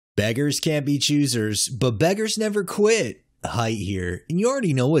Beggars can't be choosers, but beggars never quit. Height here, and you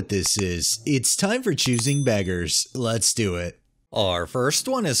already know what this is. It's time for choosing beggars. Let's do it. Our first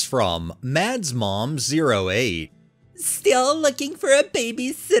one is from Mad's Mom 08. Still looking for a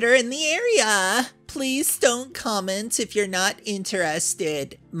babysitter in the area. Please don't comment if you're not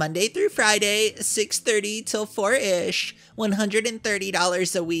interested. Monday through Friday, 6:30 till 4-ish,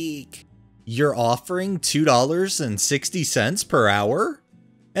 $130 a week. You're offering $2.60 per hour?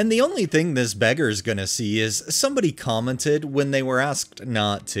 And the only thing this beggar's gonna see is somebody commented when they were asked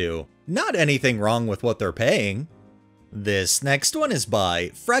not to. Not anything wrong with what they're paying. This next one is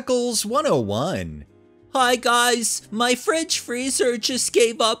by Freckles101. Hi guys, my fridge freezer just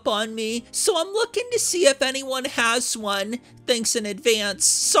gave up on me, so I'm looking to see if anyone has one. Thanks in advance.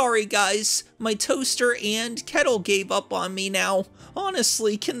 Sorry guys, my toaster and kettle gave up on me now.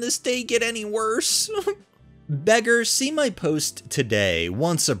 Honestly, can this day get any worse? Beggar, see my post today,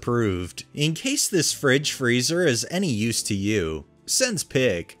 once approved. In case this fridge freezer is any use to you, sends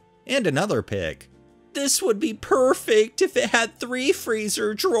pic, and another pic. This would be perfect if it had 3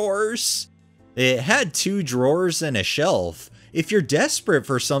 freezer drawers. It had 2 drawers and a shelf. If you're desperate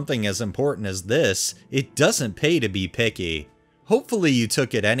for something as important as this, it doesn't pay to be picky. Hopefully you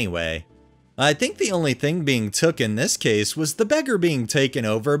took it anyway. I think the only thing being took in this case was the beggar being taken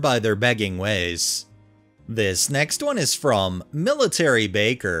over by their begging ways. This next one is from Military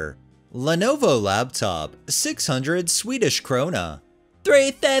Baker. Lenovo laptop, 600 Swedish krona.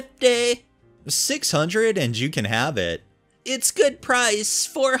 $350. 600 and you can have it. It's good price,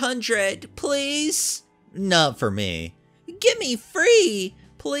 400, please? Not for me. Give me free,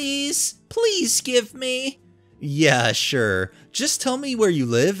 please, please give me. Yeah, sure. Just tell me where you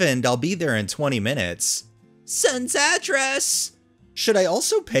live and I'll be there in 20 minutes. Son's address. Should I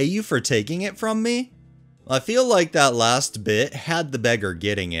also pay you for taking it from me? I feel like that last bit had the beggar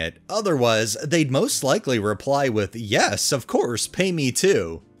getting it. Otherwise, they'd most likely reply with, yes, of course, pay me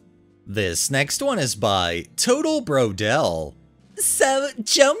too. This next one is by Total Brodell. So,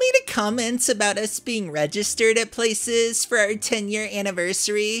 Joe made a comment about us being registered at places for our 10-year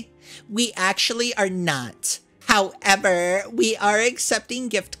anniversary. We actually are not. However, we are accepting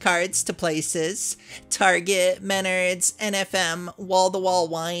gift cards to places. Target, Menards, NFM, wall-to-wall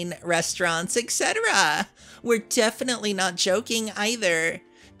wine, restaurants, etc. We're definitely not joking either.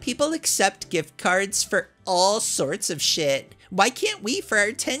 People accept gift cards for all sorts of shit. Why can't we for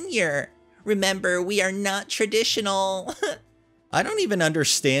our 10-year? Remember, we are not traditional. I don't even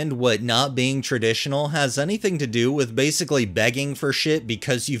understand what not being traditional has anything to do with basically begging for shit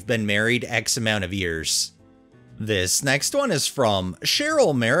because you've been married X amount of years. This next one is from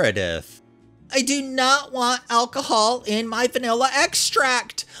Cheryl Meredith. I do not want alcohol in my vanilla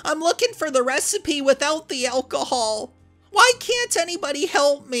extract. I'm looking for the recipe without the alcohol. Why can't anybody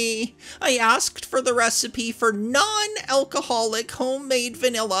help me? I asked for the recipe for non-alcoholic homemade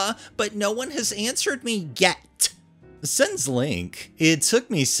vanilla, but no one has answered me yet. Sends link. It took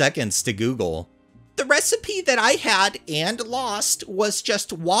me seconds to Google. The recipe that I had and lost was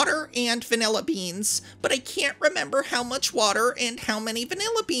just water and vanilla beans, but I can't remember how much water and how many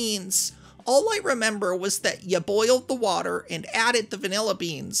vanilla beans. All I remember was that you boiled the water and added the vanilla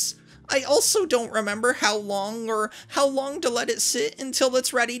beans. I also don't remember how long to let it sit until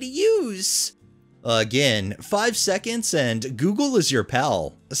it's ready to use. Again, 5 seconds and Google is your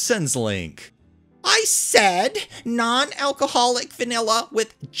pal. Sends link. I said non-alcoholic vanilla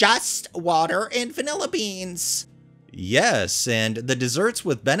with just water and vanilla beans. Yes, and the desserts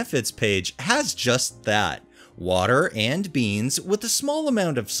with benefits page has just that. Water and beans with a small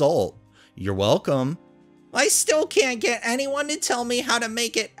amount of salt. You're welcome. I still can't get anyone to tell me how to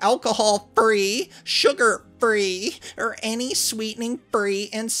make it alcohol-free, sugar-free, or any sweetening-free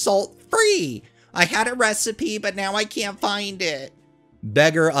and salt-free. I had a recipe, but now I can't find it.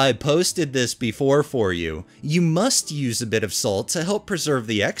 Beggar, I posted this before for you. You must use a bit of salt to help preserve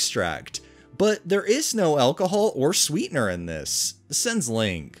the extract. But there is no alcohol or sweetener in this. Sends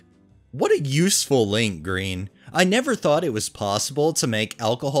link. What a useful link, Green. I never thought it was possible to make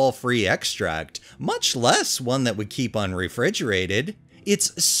alcohol-free extract, much less one that would keep unrefrigerated.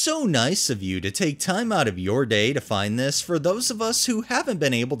 It's so nice of you to take time out of your day to find this for those of us who haven't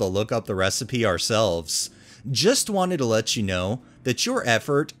been able to look up the recipe ourselves. Just wanted to let you know that your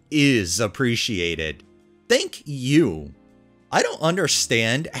effort is appreciated. Thank you. I don't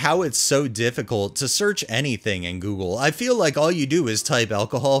understand how it's so difficult to search anything in Google. I feel like all you do is type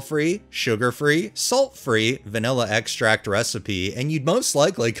alcohol-free, sugar-free, salt-free, vanilla extract recipe, and you'd most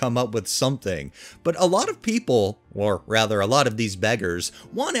likely come up with something. But a lot of people, or rather a lot of these beggars,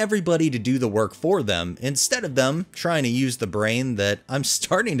 want everybody to do the work for them instead of them trying to use the brain that I'm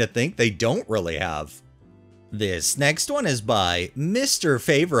starting to think they don't really have. This next one is by Mr.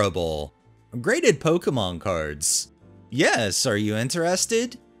 Favorable. Graded Pokemon cards. Yes, are you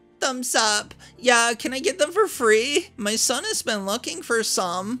interested? Thumbs up. Yeah, can I get them for free? My son has been looking for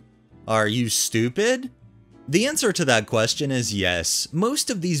some. Are you stupid? The answer to that question is yes. Most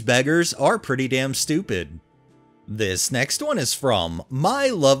of these beggars are pretty damn stupid. This next one is from My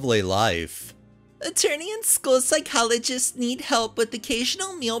Lovely Life. Attorney and school psychologists need help with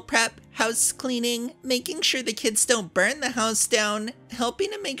occasional meal prep, house cleaning, making sure the kids don't burn the house down,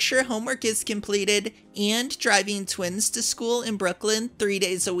 helping to make sure homework is completed, and driving twins to school in Brooklyn 3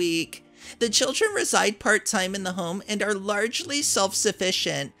 days a week. The children reside part-time in the home and are largely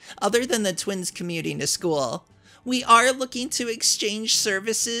self-sufficient, other than the twins commuting to school. We are looking to exchange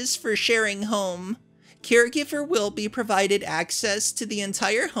services for sharing home. Caregiver will be provided access to the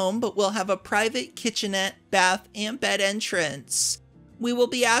entire home, but will have a private kitchenette, bath, and bed entrance. We will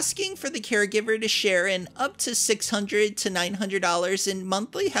be asking for the caregiver to share in up to $600 to $900 in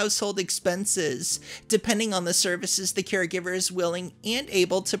monthly household expenses, depending on the services the caregiver is willing and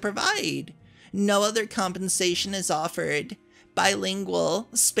able to provide. No other compensation is offered. Bilingual,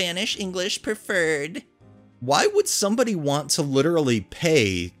 Spanish-English preferred. Why would somebody want to literally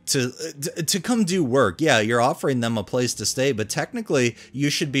pay to come do work? Yeah, you're offering them a place to stay, but technically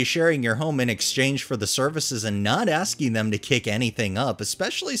you should be sharing your home in exchange for the services and not asking them to kick anything up,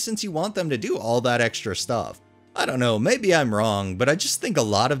 especially since you want them to do all that extra stuff. I don't know, maybe I'm wrong, but I just think a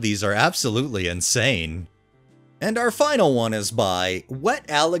lot of these are absolutely insane. And our final one is by Wet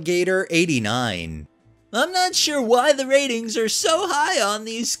Alligator 89. I'm not sure why the ratings are so high on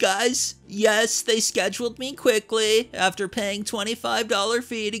these guys. Yes, they scheduled me quickly after paying $25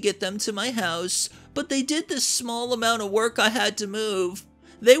 fee to get them to my house, but they did the small amount of work I had to move.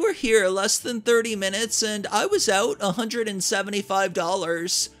 They were here less than 30 minutes and I was out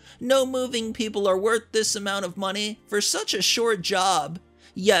 $175. No moving people are worth this amount of money for such a short job.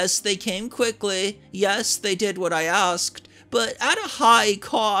 Yes, they came quickly. Yes, they did what I asked, but at a high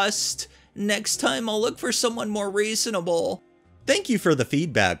cost. Next time I'll look for someone more reasonable. Thank you for the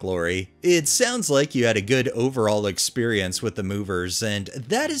feedback, Lori. It sounds like you had a good overall experience with the movers, and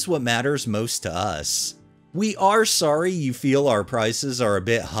that is what matters most to us. We are sorry you feel our prices are a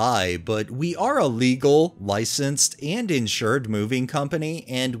bit high, but we are a legal, licensed, and insured moving company,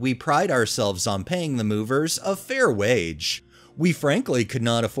 and we pride ourselves on paying the movers a fair wage. We frankly could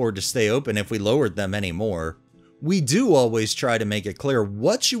not afford to stay open if we lowered them anymore. We do always try to make it clear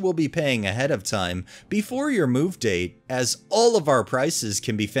what you will be paying ahead of time before your move date, as all of our prices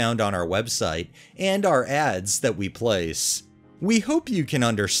can be found on our website and our ads that we place. We hope you can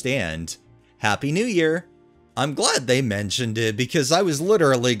understand. Happy New Year! I'm glad they mentioned it because I was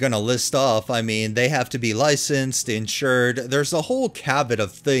literally gonna list off, they have to be licensed, insured, there's a whole caveat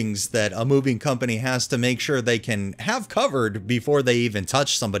of things that a moving company has to make sure they can have covered before they even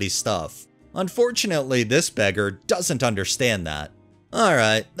touch somebody's stuff. Unfortunately, this beggar doesn't understand that.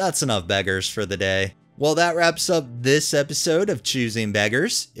 Alright, that's enough beggars for the day. Well, that wraps up this episode of Choosing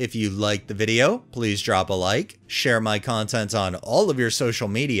Beggars. If you liked the video, please drop a like, share my content on all of your social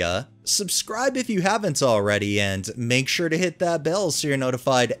media, subscribe if you haven't already, and make sure to hit that bell so you're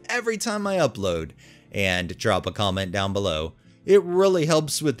notified every time I upload, and drop a comment down below. It really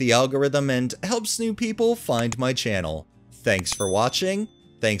helps with the algorithm and helps new people find my channel. Thanks for watching.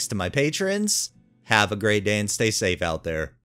 Thanks to my patrons. Have a great day and stay safe out there.